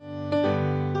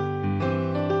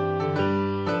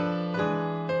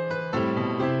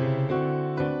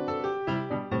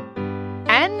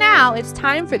now it's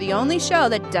time for the only show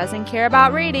that doesn't care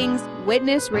about ratings,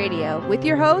 Witness Radio, with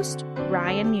your host,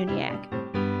 Ryan Muniak.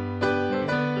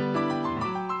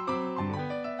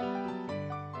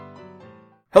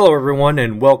 Hello everyone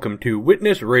and welcome to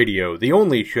Witness Radio, the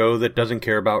only show that doesn't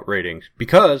care about ratings,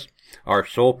 because our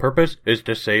sole purpose is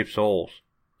to save souls.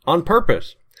 On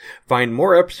purpose. Find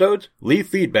more episodes, leave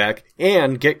feedback,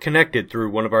 and get connected through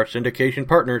one of our syndication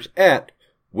partners at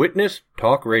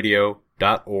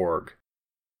witnesstalkradio.org.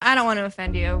 I don't want to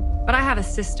offend you, but I have a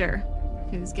sister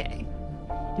who's gay.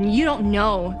 And you don't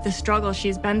know the struggle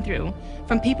she's been through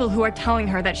from people who are telling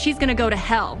her that she's going to go to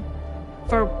hell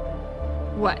for,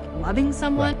 what, loving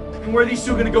someone? And where are these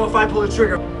two going to go if I pull the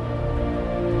trigger?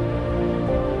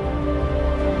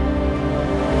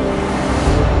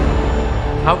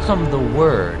 How come the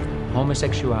word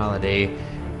homosexuality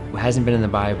hasn't been in the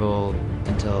Bible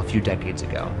until a few decades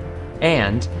ago?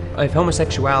 And if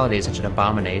homosexuality is such an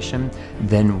abomination,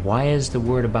 then why is the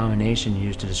word abomination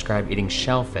used to describe eating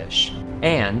shellfish?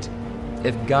 And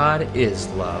if God is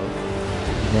love,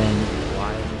 then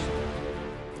why is...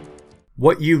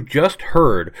 What you just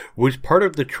heard was part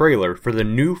of the trailer for the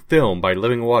new film by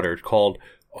Living Waters called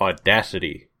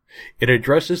Audacity. It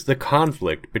addresses the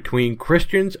conflict between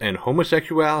Christians and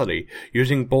homosexuality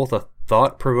using both a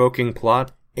thought-provoking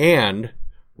plot and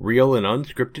real and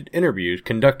unscripted interviews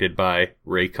conducted by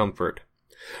Ray Comfort.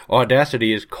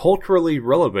 Audacity is culturally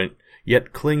relevant,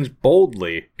 yet clings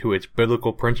boldly to its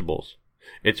biblical principles.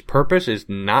 Its purpose is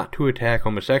not to attack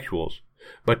homosexuals,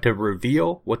 but to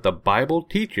reveal what the Bible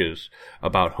teaches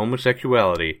about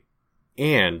homosexuality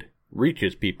and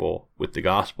reaches people with the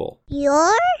gospel.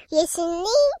 You're listening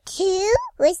to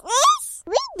Witness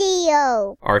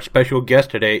Radio. Our special guest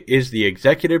today is the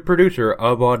executive producer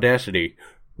of Audacity,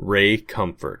 Ray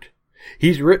Comfort.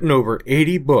 He's written over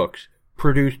 80 books,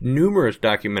 produced numerous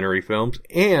documentary films,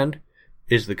 and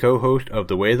is the co-host of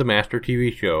The Way of the Master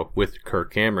TV show with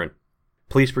Kirk Cameron.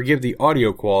 Please forgive the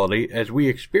audio quality as we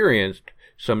experienced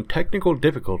some technical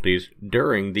difficulties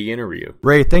during the interview.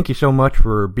 Ray, thank you so much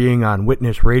for being on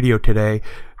Witness Radio today.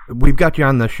 We've got you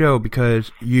on the show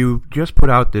because you just put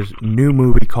out this new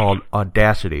movie called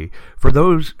Audacity. For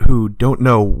those who don't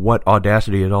know what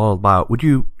Audacity is all about, would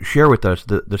you share with us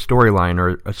the storyline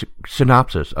or a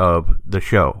synopsis of the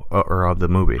show or of the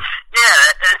movie? Yeah,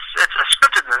 it's a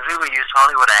scripted movie. We used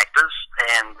Hollywood actors,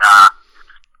 and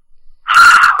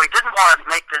we didn't want to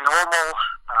make the normal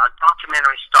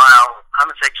documentary style.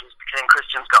 Homosexuals became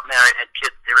Christians, got married, had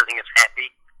kids, everything is happy.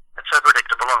 It's so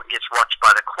predictable and it gets watched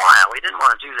by the choir. We didn't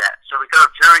want to do that. So we got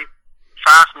a very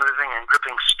fast-moving and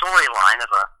gripping storyline of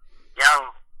a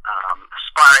young,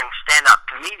 aspiring stand-up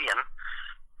comedian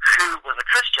who was a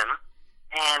Christian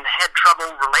and had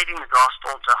trouble relating the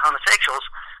gospel to homosexuals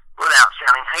without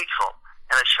sounding hateful.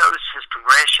 And it shows his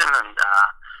progression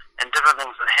and different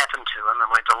things that happened to him.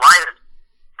 And we're delighted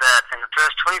that in the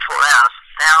first 24 hours,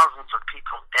 thousands of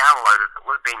people downloaded it.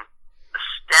 We've been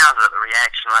astounded at the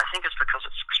reaction. I think it's because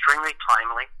it's extremely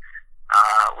timely.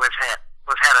 We've had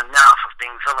enough of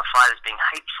being vilified as being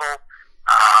hateful.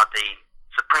 The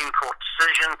Supreme Court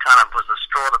decision kind of was the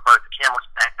straw that broke the camel's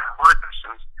back. A lot of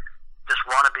Christians just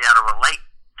want to be able to relate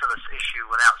to this issue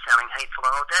without sounding hateful.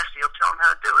 And Audacity will tell them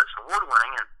how to do it. It's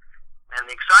award-winning, and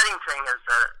the exciting thing is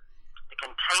that it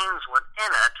contains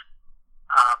within it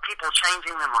people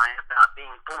changing their mind about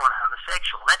being born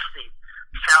homosexual. That's the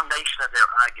foundation of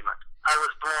their argument. I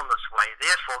was born this way,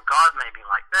 therefore God made me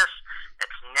like this.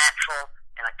 It's natural,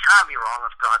 and it can't be wrong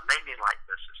if God made me like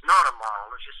this. It's not immoral,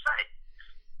 as you say.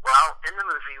 Well, in the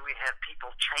movie, we have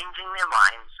people changing their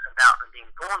minds about them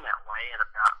being born that way in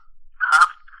about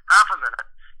half a minute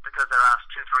because they're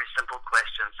asked two very simple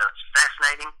questions. So it's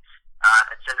fascinating,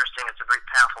 it's interesting, it's a very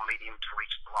powerful medium to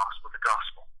reach the lost with the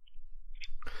gospel.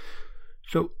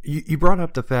 So you brought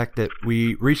up the fact that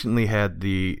we recently had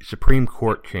the Supreme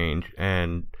Court change,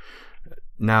 and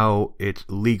now it's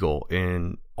legal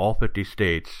in all 50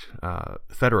 states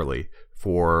federally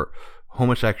for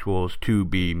homosexuals to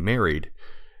be married.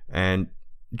 And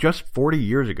just 40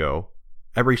 years ago,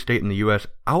 every state in the U.S.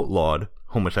 outlawed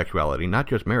homosexuality, not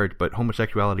just marriage, but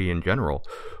homosexuality in general.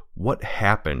 What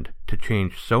happened to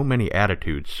change so many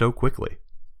attitudes so quickly?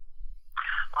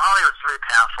 Hollywood's very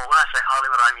powerful. When I say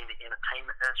Hollywood, I mean the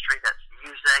entertainment industry. That's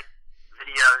music,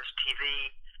 videos, TV,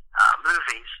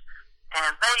 movies.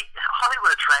 And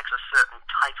Hollywood attracts a certain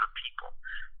type of people.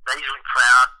 They're usually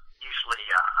proud, usually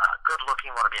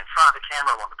good-looking, want to be in front of the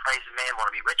camera, want to praise a man, want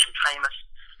to be rich and famous,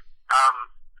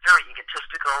 very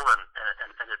egotistical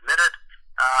and admit it.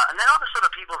 And they're not the sort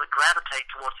of people that gravitate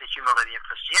towards the humility of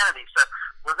Christianity. So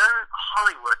within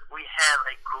Hollywood, we have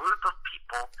a group of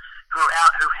people who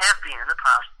have been in the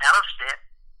past out of step,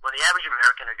 with the average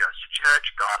American who goes to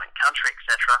church, God and country,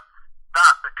 etc.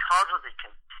 But because of the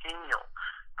continual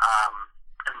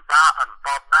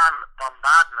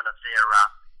bombardment of their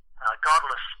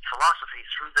godless philosophy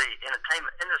through the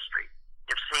entertainment industry,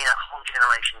 you've seen a whole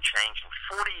generation change. In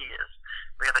 40 years,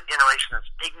 we have a generation that's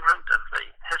ignorant of the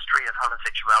history of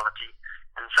homosexuality,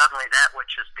 and suddenly that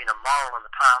which has been immoral in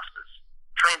the past is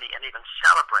trendy and even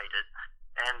celebrated.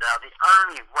 And the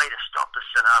only way to stop this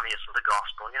tsunami is with the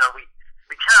gospel. You know, we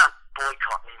can't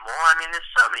boycott anymore. I mean,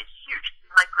 there's so many huge,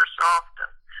 Microsoft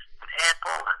and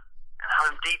Apple and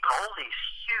Home Depot, all these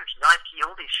huge, Nike,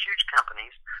 all these huge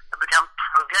companies have become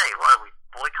pro-gay. Why do we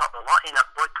boycott the lot? End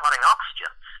up boycotting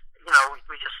oxygen. You know,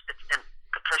 we just, and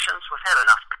petitions, we've had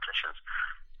enough petitions.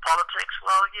 Politics,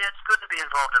 well, yeah, it's good to be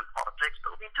involved in politics,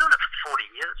 but we've been doing it for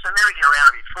 40 years. So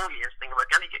merry-go-round every 4 years, thinking we're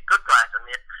going to get good guys in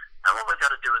there. And what we've got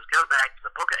to do is go back to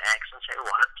the Book of Acts and say, well,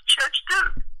 what did the church do?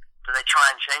 Do they try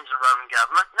and change the Roman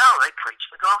government? No, they preach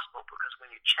the gospel, because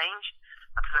when you change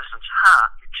a person's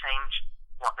heart, you change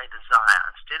what they desire.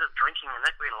 Instead of drinking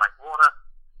iniquity like water,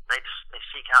 they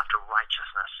seek after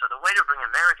righteousness. So the way to bring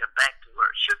America back to where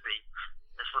it should be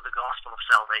is with the gospel of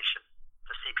salvation,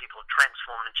 to see people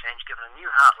transformed and changed, given a new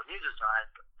heart with new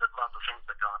desires that love the things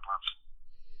that God loves.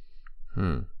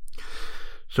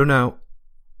 So now,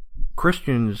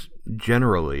 Christians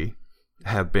generally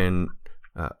have been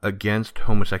against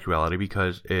homosexuality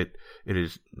because it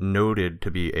is noted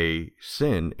to be a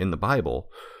sin in the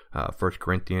Bible. 1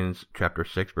 Corinthians chapter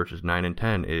 6, verses 9 and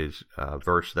 10 is a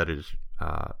verse that is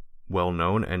well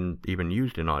known and even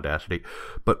used in Audacity.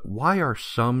 But why are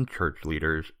some church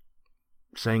leaders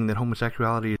saying that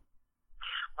homosexuality is...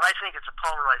 Well, I think it's a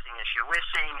polarizing issue. We're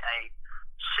seeing a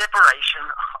separation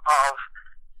of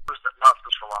those that love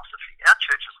this philosophy. Our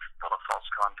church is full of false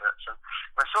converts. And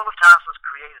when Saul of Tarsus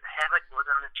created havoc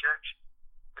within the church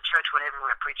went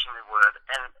everywhere preaching the word.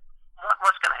 And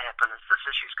what's going to happen is this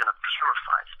issue is going to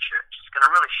purify the church. It's going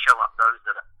to really show up those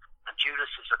that are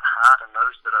Judases at heart and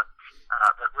those that are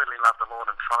that really love the Lord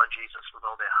and follow Jesus with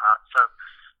all their heart. So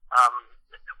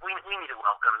we need to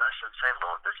welcome this and say,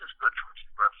 Lord, this is good for us to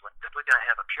reflect. If we're going to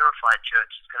have a purified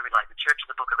church, it's going to be like the church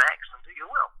of the Book of Acts, and do your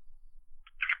will.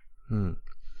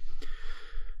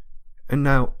 And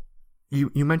now,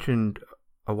 you mentioned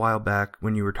a while back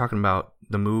when you were talking about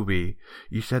the movie,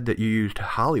 you said that you used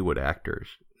Hollywood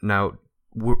actors. Now,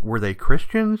 were they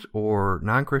Christians or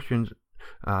non-Christians?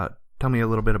 Tell me a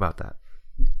little bit about that.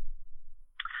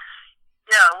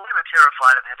 Yeah, we were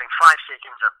terrified of having 5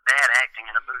 seconds of bad acting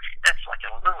in a movie. That's like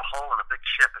a little hole in a big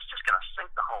ship. It's just going to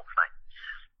sink the whole thing.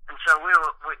 And so when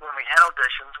we had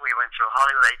auditions, we went to a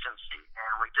Hollywood agency,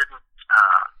 and we didn't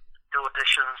do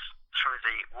auditions through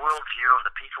the worldview of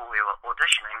the people we were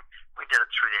auditioning. We did it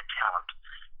through their talent.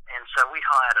 And so we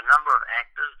hired a number of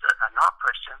actors that are not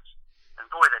Christians, and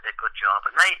boy, they did a good job.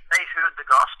 And they heard the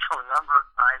gospel a number of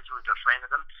times. We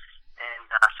befriended them, and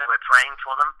so we're praying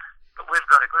for them. But we've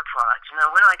got a good product. You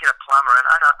know, when I get a plumber, and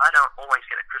I don't always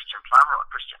get a Christian plumber or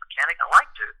a Christian mechanic, I like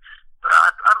to, but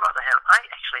I'd rather have, I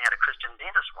actually had a Christian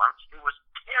dentist once who was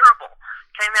terrible.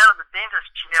 Came out of the dentist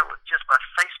chair with just my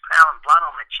face pale and blood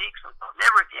on my cheeks, and thought,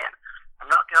 never again. I'm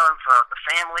not going for the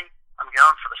family, I'm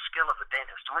going for the skill of the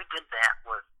dentist. And we did that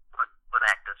with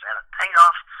actors, and it paid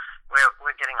off.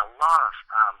 We're getting a lot of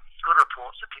good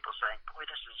reports of people saying, boy,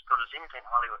 this is as good as anything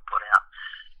Hollywood put out.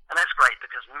 And that's great,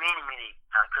 because many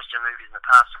Christian movies in the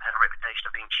past have had a reputation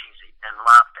of being cheesy and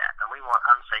laughed at, and we want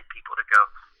unsaved people to go,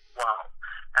 wow.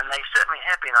 And they certainly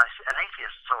have been. An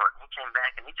atheist saw it, and he came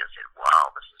back and he just said,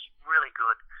 wow, this is really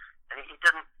good. And he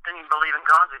didn't even believe in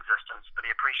God's existence, but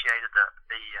he appreciated the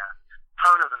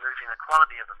tone of the movie and the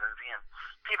quality of the movie. And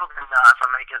people can, if I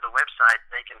may go to the website,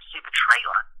 they can see the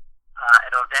trailer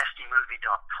at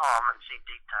audacitymovie.com and see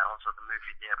details of the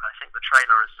movie there. But I think the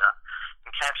trailer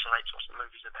encapsulates what the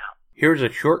movie's about. Here's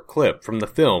a short clip from the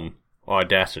film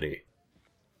Audacity.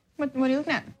 What are you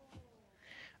looking at?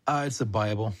 It's the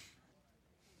Bible.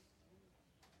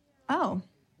 Oh.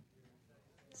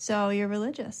 So you're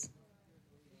religious?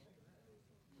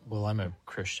 Well, I'm a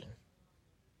Christian.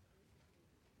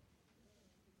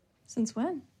 Since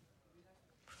when?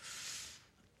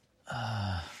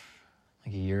 Like a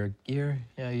year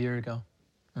ago.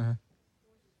 Uh-huh.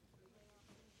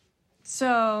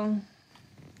 So,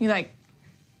 you,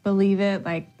 believe it,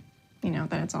 that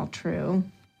it's all true?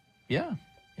 Yeah,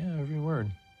 every word.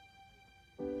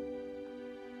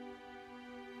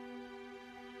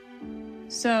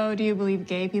 So, do you believe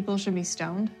gay people should be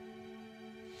stoned?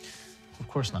 Of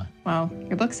course not. Well,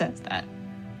 your book says that.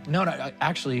 No,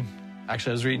 actually, I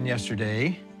was reading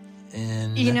yesterday,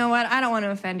 and... You know what? I don't want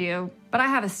to offend you, but I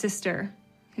have a sister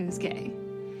who's gay.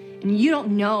 And you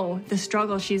don't know the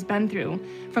struggle she's been through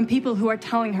from people who are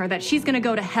telling her that she's going to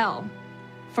go to hell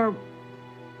for,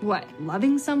 what,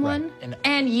 loving someone? Right.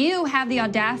 And you have the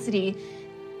audacity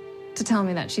to tell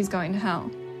me that she's going to hell.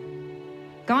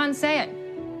 Go on, say it.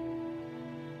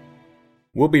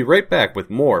 We'll be right back with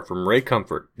more from Ray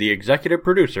Comfort, the executive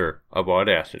producer of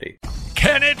Audacity.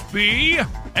 Can it be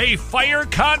a fire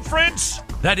conference?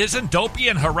 That isn't dopey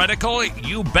and heretical?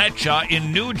 You betcha.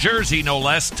 In New Jersey, no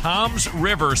less. Toms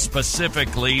River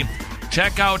specifically.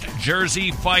 Check out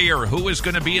Jersey Fire. Who is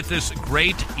going to be at this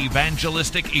great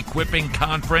evangelistic equipping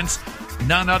conference?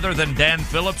 None other than Dan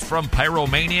Phillips from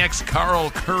Pyromaniacs,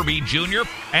 Carl Kirby Jr.,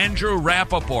 Andrew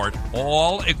Rappaport,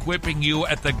 all equipping you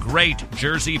at the great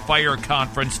Jersey Fire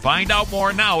Conference. Find out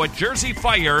more now at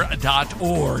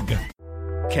jerseyfire.org.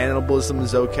 Cannibalism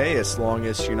is okay as long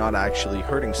as you're not actually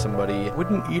hurting somebody.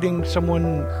 Wouldn't eating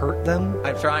someone hurt them?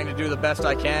 I'm trying to do the best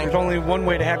I can. There's only one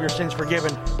way to have your sins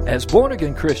forgiven. As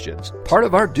born-again Christians, part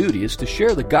of our duty is to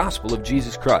share the gospel of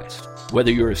Jesus Christ.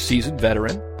 Whether you're a seasoned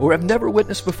veteran or have never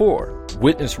witnessed before,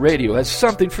 Witness Radio has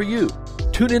something for you.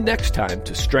 Tune in next time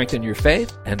to strengthen your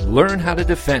faith and learn how to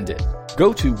defend it.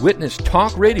 Go to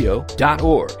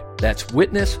witnesstalkradio.org. That's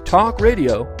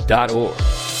witnesstalkradio.org.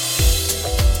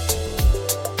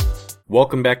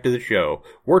 Welcome back to the show.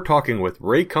 We're talking with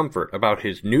Ray Comfort about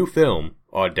his new film,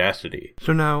 Audacity.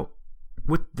 So now,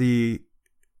 with the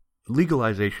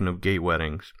legalization of gay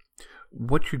weddings,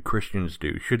 what should Christians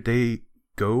do? Should they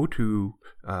go to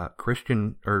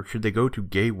should they go to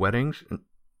gay weddings?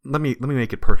 Let me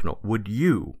make it personal. Would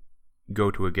you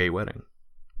go to a gay wedding?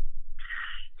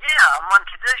 Yeah, on one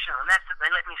condition, and that's that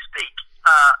they let me speak.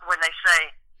 When they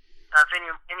say, if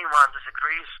anyone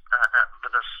disagrees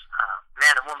with this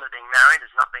man and woman being married as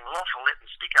not being lawful, let them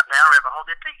speak up now or ever hold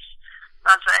their peace.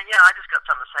 And I'd say, yeah, I just got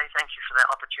something to say. Thank you for that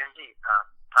opportunity,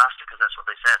 Pastor, because that's what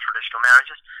they say at traditional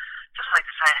marriages. Just like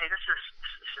to say, hey, this is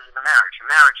a marriage. A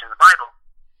marriage in the Bible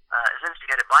is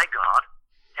instigated by God,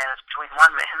 and it's between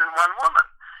one man and one woman.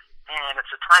 And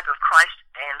it's a type of Christ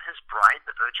and his bride,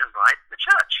 the virgin bride, the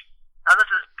church. Now, this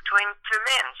is between two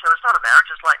men, so it's not a marriage.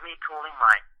 It's like me calling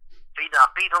my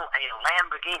VW Beetle a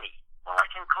Lamborghini. Well, I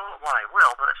can call it what I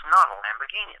will, but it's not a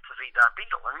Lamborghini. It's a VW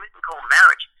Beetle. And we can call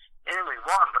marriage anything we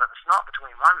want, but if it's not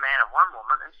between one man and one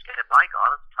woman, instigated by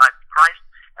God, it's the type of Christ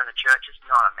and the church, is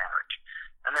not a marriage.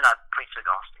 And then I'd preach the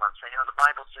gospel and say, the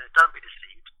Bible says, don't be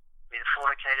deceived. Neither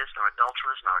fornicators, nor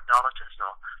adulterers, nor idolaters,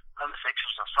 nor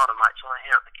homosexuals, nor sodomites will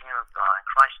inherit the kingdom of God. And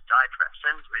Christ died for our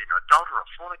sins. Whether you're an adulterer or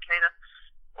fornicator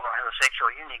or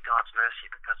homosexual, you need God's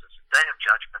mercy because it's a day of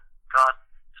judgment. God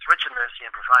is rich in mercy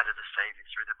and provided a Savior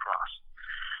through the cross.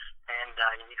 And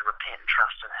you need to repent and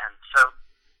trust in Him. So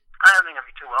I don't think I'd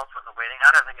be too well for the wedding.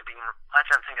 I don't think I'd be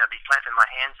flapping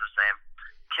my hands as they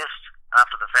kissed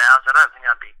after the vows. I don't think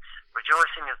I'd be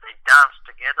rejoicing as they danced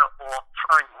together or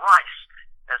throwing rice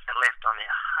as they left on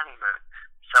their honeymoon.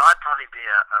 So I'd probably be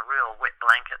a real wet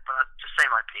blanket, but I'd just say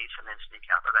my piece and then sneak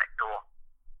out the back door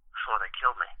before they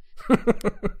killed me.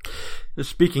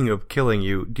 Speaking of killing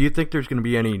you, do you think there's going to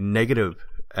be any negative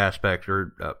aspects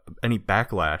or any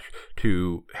backlash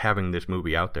to having this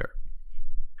movie out there?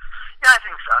 Yeah, I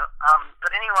think so.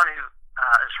 But anyone who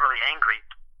is really angry,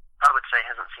 I would say,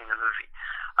 hasn't seen the movie.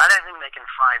 I don't think they can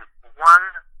find 1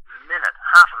 minute,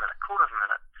 half a minute, quarter of a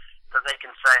minute, that they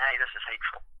can say, hey, this is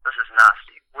hateful, this is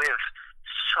nasty. We've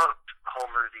soaked the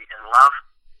whole movie in love,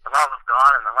 the love of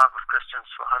God and the love of Christians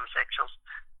for homosexuals.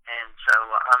 And so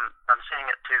I'm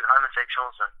sending it to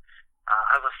homosexuals and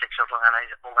homosexual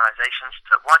organizations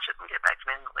to watch it and get back to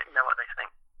me and let me know what they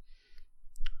think.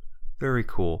 Very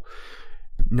cool.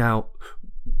 Now,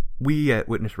 we at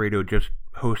Witness Radio just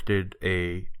hosted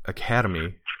a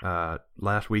academy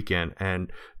last weekend,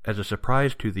 and as a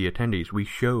surprise to the attendees, we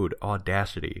showed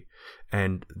Audacity,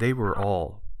 and they were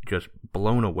all just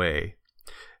blown away.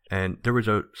 And there was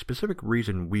a specific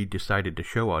reason we decided to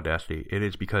show Audacity. It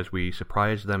is because we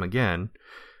surprised them again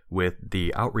with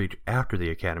the outreach after the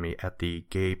academy at the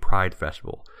Gay Pride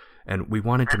Festival, and we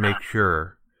wanted to make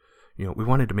sure,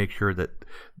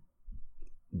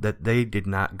 that they did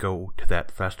not go to that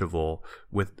festival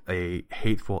with a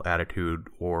hateful attitude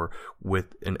or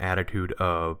with an attitude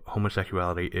of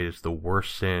homosexuality is the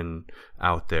worst sin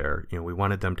out there. We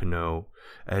wanted them to know,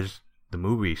 as the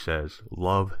movie says,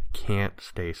 love can't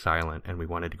stay silent, and we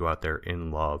wanted to go out there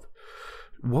in love.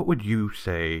 What would you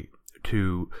say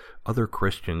to other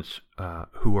Christians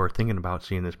who are thinking about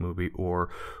seeing this movie or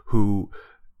who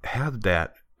have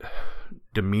that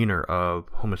demeanor of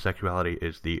homosexuality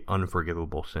is the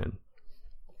unforgivable sin?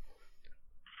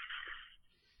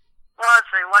 Well, I'd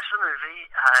say watch the movie.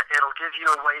 It'll give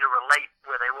you a way to relate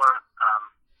where they won't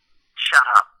shut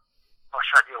up or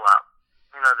shut you up.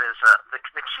 You know, there's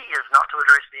the key is not to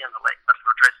address the intellect, but to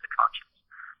address the conscience.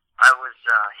 I was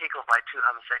heckled by two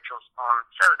homosexuals on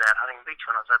Saturday at Huntington Beach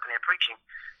when I was open air preaching,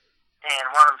 and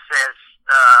one of them says,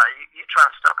 you try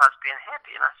to stop us being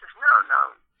happy. And I says,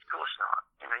 no, of course not.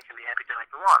 You know, you can be happy doing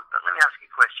what you want, but let me ask you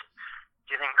a question.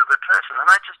 Do you think you're a good person? And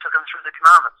I just took him through the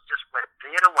commandments, just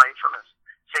veered away from his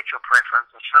sexual preference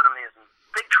and showed him he was in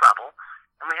big trouble,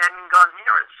 and we hadn't even gone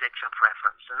near his sexual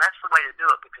preference. And that's the way to do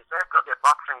it, because they've got their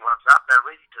boxing gloves up, they're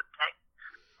ready to attack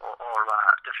or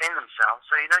defend themselves,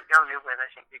 so you don't go near where they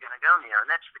think you're going to go near, and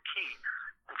that's the key.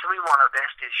 And so we want our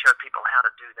best to show people how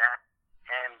to do that,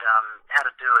 and how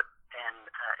to do it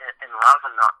in love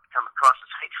and not come across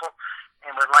as hateful.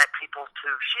 And we'd like people to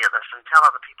share this and tell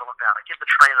other people about it. Get the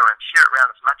trailer and share it around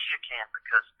as much as you can,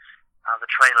 because the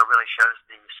trailer really shows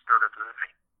the spirit of the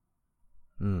movie.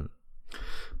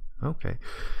 Okay.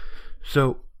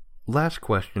 So, last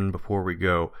question before we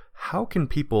go. How can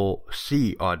people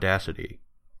see Audacity?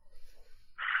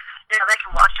 Yeah, they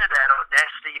can watch it at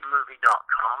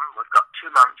audacitymovie.com. We've got 2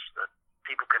 months that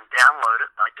people can download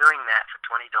it. By doing that for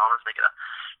 $20, they get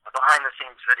a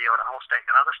behind-the-scenes video and a whole stack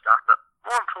of other stuff. But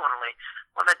more importantly,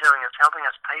 what they're doing is helping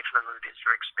us pay for the movie. It's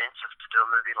very expensive to do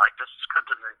a movie like this, a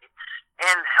scripted movie,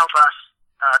 and help us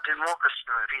do more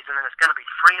Christian movies. And then it's going to be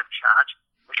free of charge,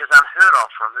 which is unheard of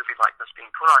for a movie like this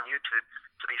being put on YouTube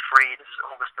to be free. This is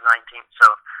August the 19th. So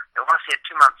if they want to see it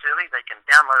 2 months early, they can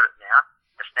download it now,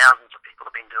 as thousands of people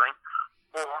have been doing,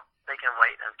 or they can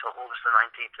wait until August the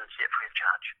 19th and see it free of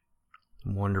charge.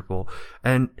 Wonderful.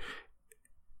 And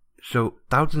so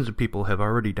thousands of people have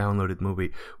already downloaded the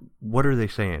movie. What are they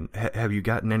saying? Have you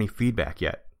gotten any feedback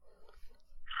yet?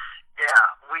 Yeah,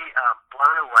 we are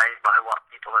blown away by what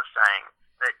people are saying.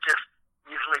 They just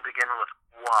usually begin with,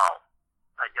 wow,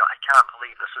 I can't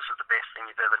believe this. This is the best thing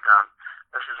you've ever done.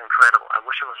 This is incredible. I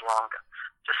wish it was longer.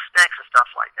 Just stacks of stuff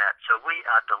like that. So we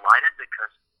are delighted,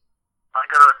 because I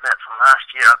got to admit, from last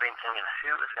year I've been thinking,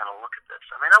 who is going to look at this?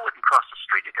 I mean, I wouldn't cross the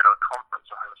street to go to a conference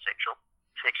on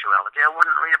homosexuality. I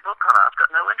wouldn't read a book on it. I've got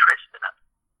no interest in it.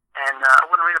 And I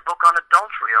wouldn't read a book on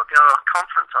adultery or go to a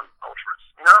conference on adulterers,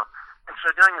 you know? And so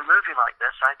doing a movie like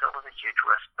this, I thought was a huge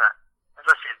risk. But as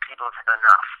I said, people have had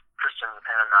enough. Christians have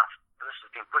had enough. This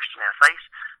has been pushed in our face.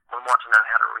 We want to know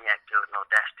how to react to it, and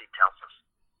Audacity tells us.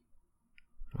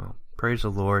 Well, praise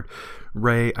the Lord.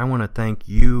 Ray, I want to thank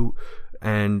you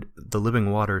and the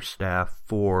Living Waters staff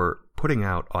for putting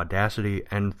out Audacity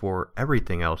and for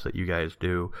everything else that you guys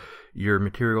do. Your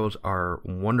materials are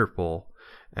wonderful,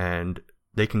 and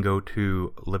they can go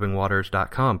to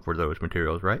livingwaters.com for those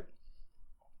materials, right?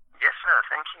 Yes, sir.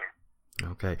 Thank you.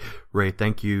 Okay. Ray,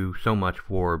 thank you so much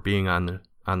for being on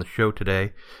the show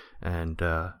today, and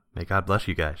may God bless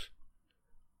you guys.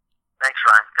 Thanks,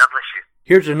 Ryan. God bless you.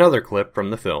 Here's another clip from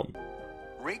the film.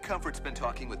 Ray Comfort's been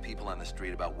talking with people on the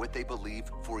street about what they believe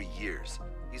for years.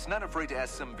 He's not afraid to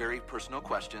ask some very personal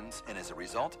questions, and as a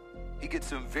result, he gets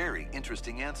some very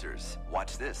interesting answers.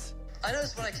 Watch this. I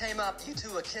noticed when I came up, you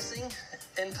two were kissing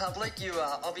in public. You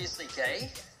are obviously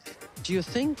gay. Do you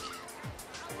think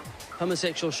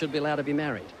homosexuals should be allowed to be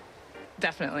married?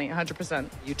 Definitely, 100%.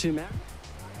 You two married?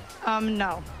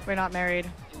 No, we're not married.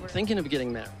 We're thinking of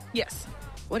getting married? Yes.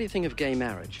 What do you think of gay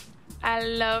marriage? I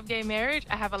love gay marriage.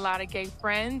 I have a lot of gay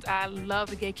friends. I love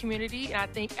the gay community, and I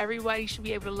think everybody should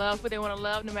be able to love what they want to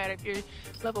love, no matter if you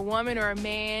love a woman or a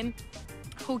man.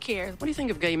 Who cares? What do you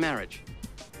think of gay marriage?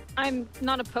 I'm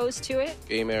not opposed to it.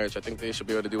 Gay marriage, I think they should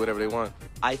be able to do whatever they want.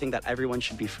 I think that everyone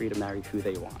should be free to marry who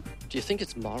they want. Do you think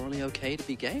it's morally okay to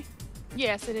be gay?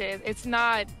 Yes, it is. It's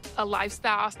not a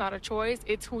lifestyle. It's not a choice.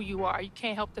 It's who you are. You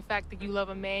can't help the fact that you love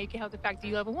a man. You can't help the fact that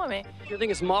you love a woman. Do you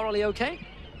think it's morally okay?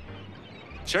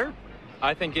 Sure.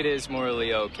 I think it is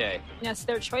morally okay. Yes,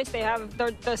 their choice. They have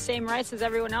the same rights as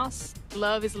everyone else.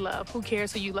 Love is love. Who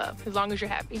cares who you love, as long as you're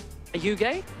happy. Are you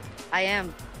gay? I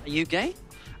am. Are you gay?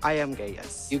 I am gay,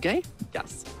 yes. You gay?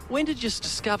 Yes. When did you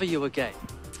discover you were gay?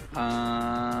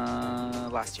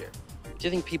 Last year. Do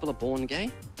you think people are born gay?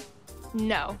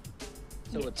 No.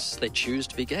 So they choose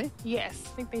to be gay? Yes,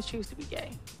 I think they choose to be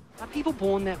gay. Are people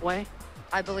born that way?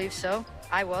 I believe so.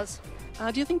 I was.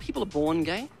 Do you think people are born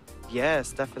gay?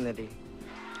 Yes, definitely.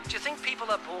 Do you think people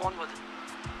are born with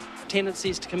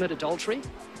tendencies to commit adultery?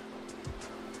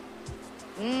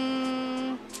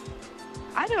 I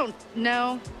don't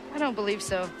know. I don't believe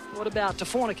so. What about to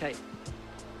fornicate?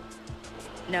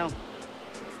 No.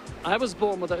 I was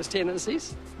born with those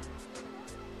tendencies.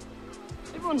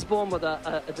 Everyone's born with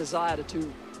a desire to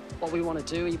do what we want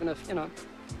to do, even if, even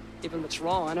if it's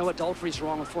wrong. I know adultery's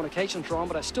wrong and fornication's wrong,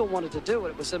 but I still wanted to do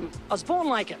it. I was born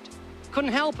like it.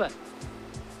 Couldn't help it.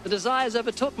 The desires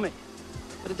overtook me.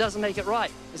 but it doesn't make it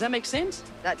right. Does that make sense?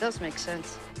 That does make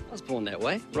sense. I was born that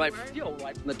way. Right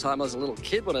from the time I was a little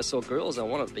kid when I saw girls, I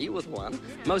wanted to be with one.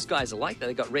 Most guys are like that.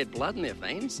 They got red blood in their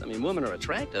veins. I mean, women are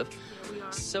attractive.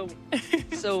 So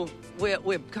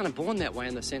we're kind of born that way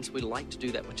in the sense we like to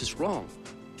do that which is wrong.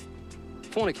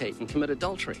 Fornicate and commit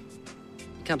adultery.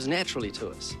 It comes naturally to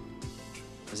us.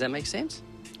 Does that make sense?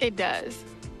 It does.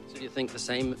 So do you think the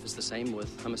same is the same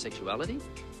with homosexuality?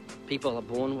 People are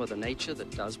born with a nature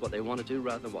that does what they want to do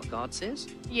rather than what God says?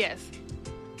 Yes.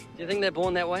 Do you think they're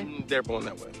born that way? They're born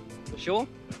that way. For sure?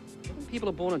 Do you think people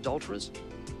are born adulterers?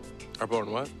 Are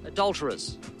born what?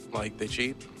 Adulterers. Like they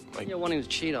cheat? Like You're wanting to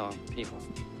cheat on people.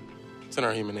 It's in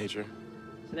our human nature.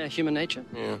 It's in our human nature?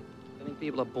 Yeah. Do you think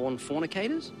people are born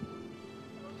fornicators?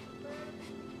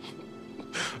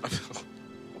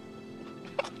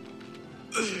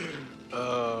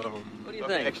 What do you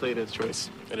think? Actually, it is choice.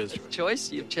 It is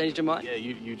choice. You've changed your mind? Yeah,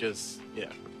 you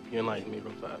enlightened me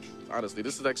real fast. Honestly,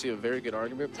 this is actually a very good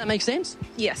argument. Does that make sense?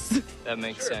 Yes. That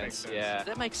makes sense, yeah. Does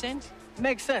that make sense?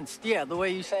 Makes sense. Yeah, the way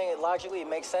you're saying it logically, it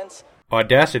makes sense.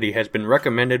 Audacity has been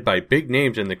recommended by big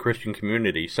names in the Christian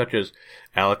community, such as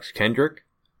Alex Kendrick,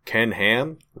 Ken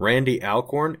Ham, Randy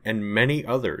Alcorn, and many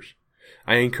others.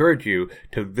 I encourage you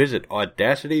to visit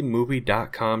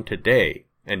audacitymovie.com today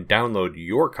and download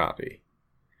your copy.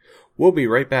 We'll be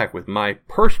right back with my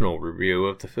personal review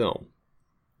of the film.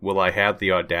 Will I have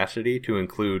the audacity to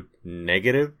include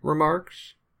negative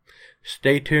remarks?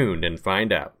 Stay tuned and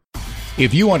find out.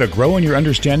 If you want to grow in your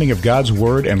understanding of God's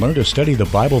Word and learn to study the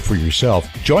Bible for yourself,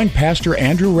 join Pastor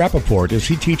Andrew Rappaport as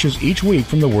he teaches each week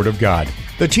from the Word of God.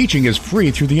 The teaching is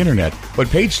free through the internet, but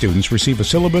paid students receive a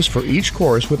syllabus for each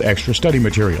course with extra study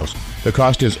materials. The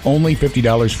cost is only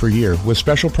 $50 per year with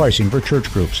special pricing for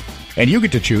church groups. And you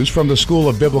get to choose from the School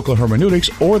of Biblical Hermeneutics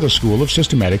or the School of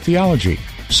Systematic Theology.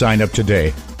 Sign up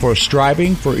today for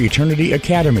Striving for Eternity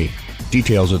Academy.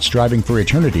 Details at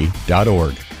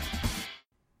strivingforeternity.org.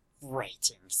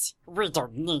 Ratings. We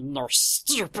don't need no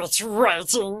stupid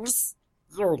ratings.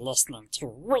 You're listening to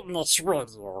Witness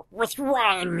Radio with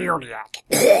Ryan Muniak.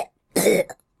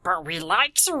 But we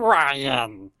like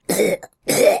Ryan. We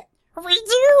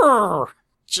do.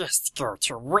 Just go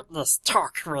to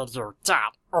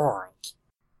witnesstalkradio.org.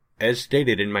 As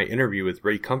stated in my interview with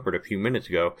Ray Comfort a few minutes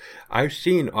ago, I've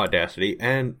seen Audacity,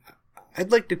 and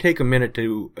I'd like to take a minute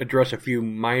to address a few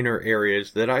minor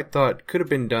areas that I thought could have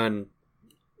been done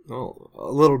a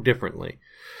little differently.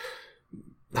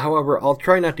 However, I'll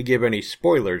try not to give any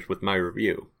spoilers with my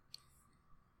review.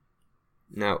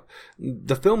 Now,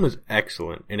 the film is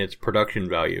excellent in its production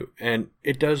value, and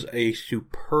it does a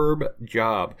superb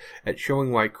job at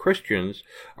showing why Christians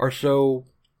are so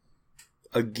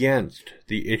against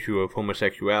the issue of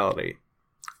homosexuality,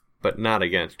 but not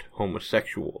against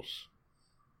homosexuals.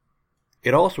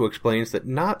 It also explains that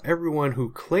not everyone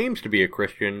who claims to be a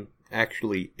Christian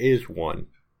actually is one,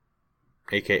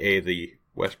 aka the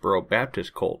Westboro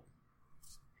Baptist cult.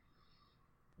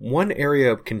 One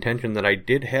area of contention that I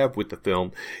did have with the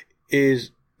film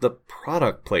is the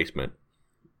product placement.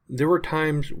 There were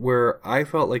times where I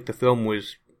felt like the film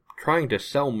was trying to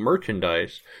sell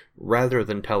merchandise rather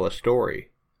than tell a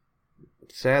story.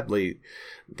 Sadly,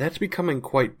 that's becoming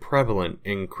quite prevalent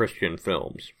in Christian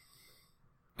films.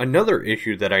 Another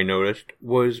issue that I noticed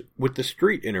was with the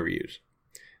street interviews.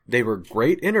 They were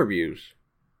great interviews,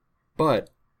 but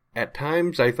at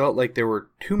times I felt like there were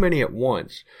too many at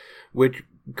once, which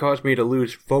caused me to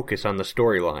lose focus on the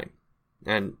storyline.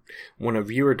 And when a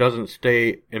viewer doesn't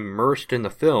stay immersed in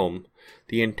the film,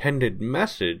 the intended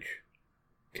message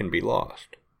can be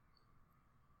lost.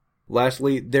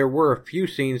 Lastly, there were a few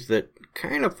scenes that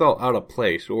kind of felt out of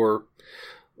place, or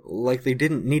like they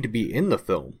didn't need to be in the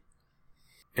film.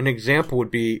 An example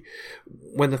would be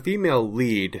when the female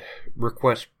lead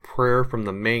requests prayer from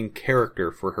the main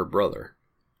character for her brother.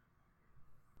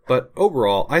 But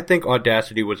overall, I think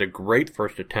Audacity was a great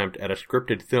first attempt at a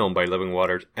scripted film by Living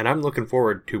Waters, and I'm looking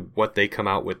forward to what they come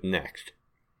out with next.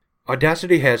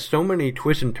 Audacity has so many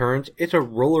twists and turns, it's a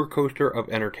roller coaster of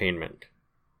entertainment.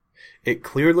 It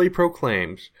clearly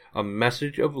proclaims a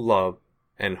message of love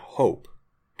and hope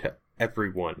to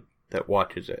everyone that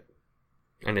watches it.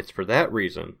 And it's for that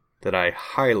reason that I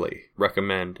highly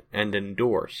recommend and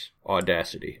endorse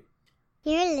Audacity.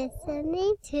 You're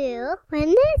listening to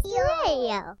Witness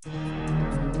Radio.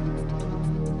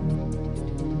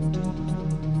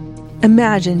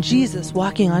 Imagine Jesus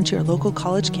walking onto your local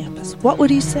college campus. What would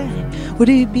he say? Would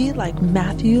he be like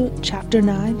Matthew chapter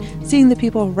 9, seeing the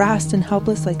people harassed and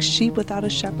helpless like sheep without a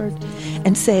shepherd,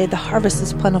 and say, the harvest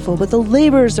is plentiful, but the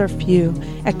laborers are few?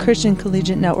 At Christian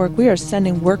Collegiate Network, we are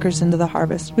sending workers into the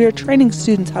harvest. We are training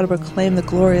students how to proclaim the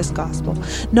glorious gospel,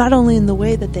 not only in the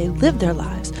way that they live their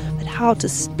lives, but how to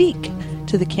speak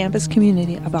to the campus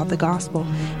community about the gospel.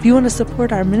 If you want to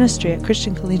support our ministry at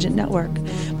Christian Collegiate Network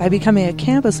by becoming a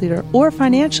campus leader or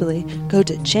financially, go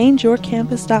to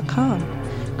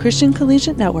changeyourcampus.com. Christian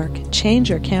Collegiate Network,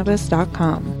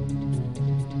 changeyourcampus.com.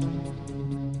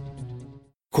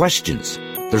 Questions.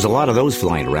 There's a lot of those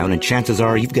flying around, and chances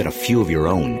are you've got a few of your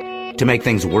own. To make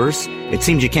things worse, it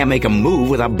seems you can't make a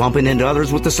move without bumping into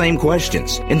others with the same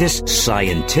questions. In this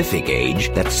scientific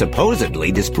age that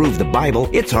supposedly disproved the Bible,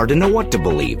 it's hard to know what to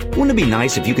believe. Wouldn't it be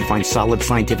nice if you could find solid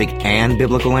scientific and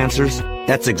biblical answers?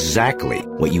 That's exactly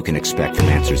what you can expect from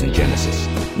Answers in Genesis.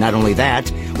 Not only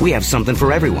that, we have something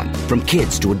for everyone, from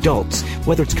kids to adults.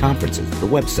 Whether it's conferences, the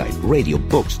website, radio,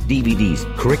 books, DVDs,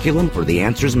 curriculum, or the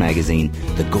Answers magazine,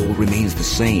 the goal remains the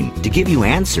same: to give you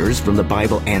answers from the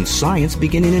Bible and science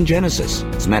beginning in Genesis.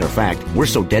 As a matter of fact, we're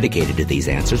so dedicated to these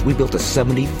answers, we built a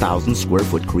 70,000 square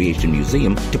foot creation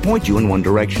museum to point you in one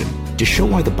direction, to show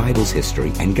why the Bible's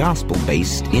history and gospel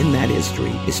based in that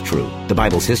history is true. The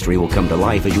Bible's history will come to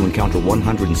life as you encounter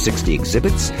 160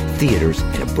 exhibits, theaters,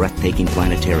 and a breathtaking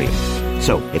planetarium.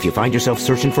 So, if you find yourself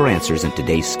searching for answers in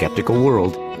today's skeptical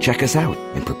world, check us out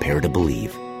and prepare to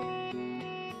believe.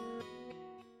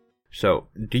 So,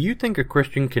 do you think a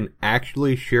Christian can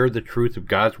actually share the truth of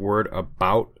God's Word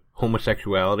about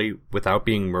homosexuality without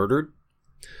being murdered?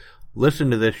 Listen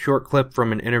to this short clip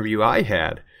from an interview I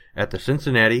had at the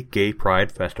Cincinnati Gay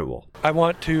Pride Festival. I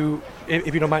want to,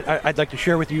 if you don't mind, I'd like to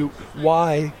share with you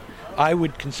why I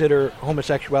would consider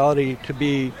homosexuality to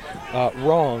be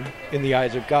wrong in the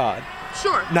eyes of God.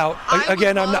 Sure. Now,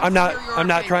 again, I'm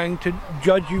not trying to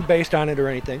judge you based on it or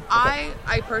anything.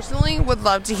 I personally would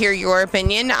love to hear your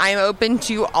opinion. I'm open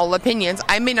to all opinions.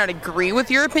 I may not agree with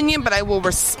your opinion, but I will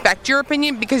respect your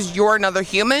opinion because you're another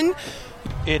human.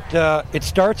 It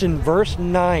starts in verse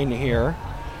 9 here,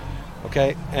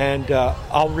 okay, and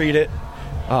I'll read it.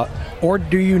 Or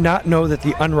do you not know that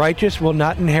the unrighteous will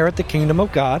not inherit the kingdom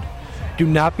of God? Do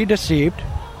not be deceived.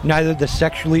 Neither the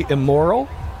sexually immoral,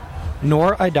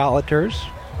 nor idolaters,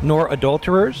 nor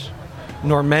adulterers,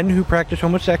 nor men who practice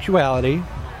homosexuality,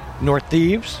 nor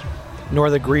thieves,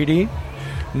 nor the greedy,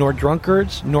 nor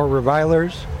drunkards, nor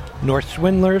revilers, nor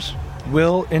swindlers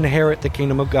will inherit the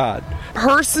kingdom of God.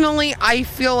 Personally, I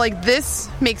feel like this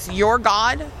makes your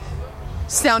God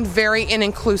sound very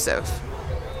inclusive.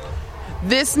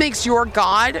 This makes your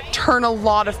God turn a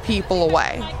lot of people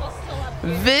away.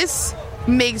 This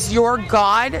makes your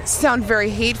God sound very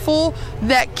hateful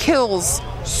that kills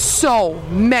so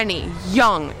many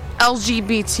young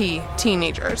LGBT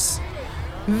teenagers.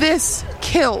 This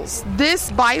kills.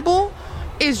 This Bible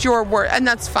is your word, and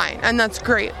that's fine, and that's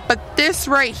great. But this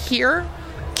right here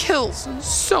kills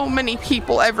so many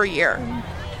people every year.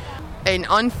 And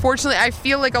unfortunately, I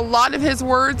feel like a lot of his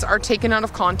words are taken out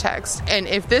of context. And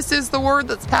if this is the word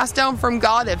that's passed down from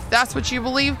God, if that's what you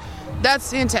believe, that's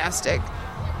fantastic.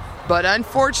 But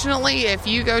unfortunately, if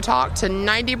you go talk to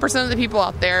 90% of the people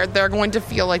out there, they're going to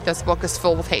feel like this book is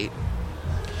filled with hate.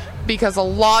 Because a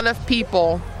lot of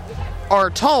people are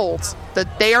told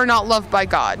that they are not loved by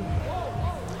God.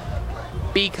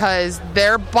 Because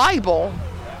their Bible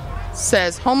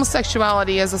says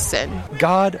homosexuality is a sin.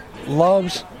 God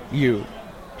loves you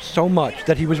so much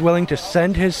that he was willing to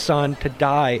send his son to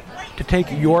die, to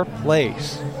take your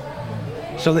place,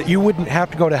 so that you wouldn't have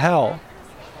to go to hell.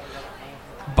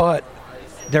 But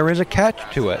there is a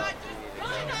catch to it.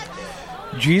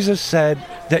 Jesus said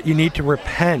that you need to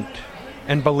repent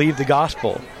and believe the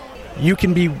gospel. You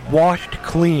can be washed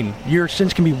clean. Your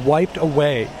sins can be wiped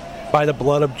away by the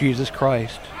blood of Jesus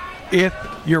Christ if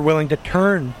you're willing to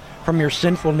turn from your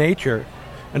sinful nature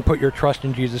and put your trust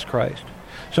in Jesus Christ.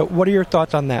 So what are your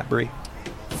thoughts on that, Bree?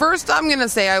 First, I'm going to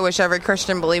say I wish every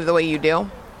Christian believed the way you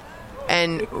do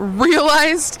and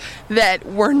realized that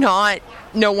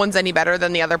no one's any better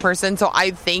than the other person. So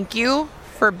I thank you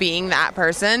for being that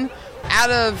person. Out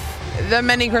of the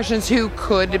many Christians who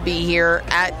could be here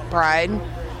at Pride,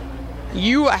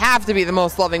 you have to be the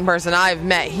most loving person I've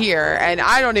met here. And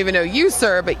I don't even know you,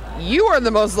 sir, but you are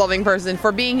the most loving person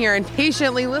for being here and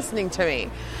patiently listening to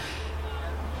me.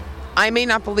 I may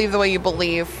not believe the way you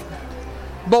believe,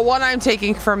 but what I'm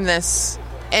taking from this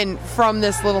and from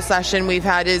this little session we've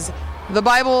had is the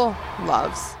Bible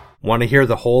loves. Want to hear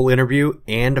the whole interview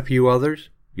and a few others?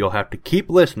 You'll have to keep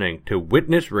listening to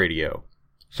Witness Radio.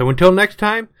 So until next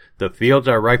time, the fields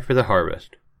are ripe for the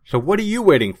harvest. So what are you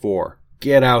waiting for?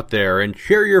 Get out there and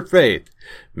share your faith.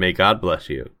 May God bless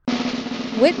you.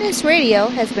 Witness Radio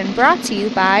has been brought to you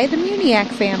by the Muniac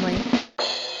family.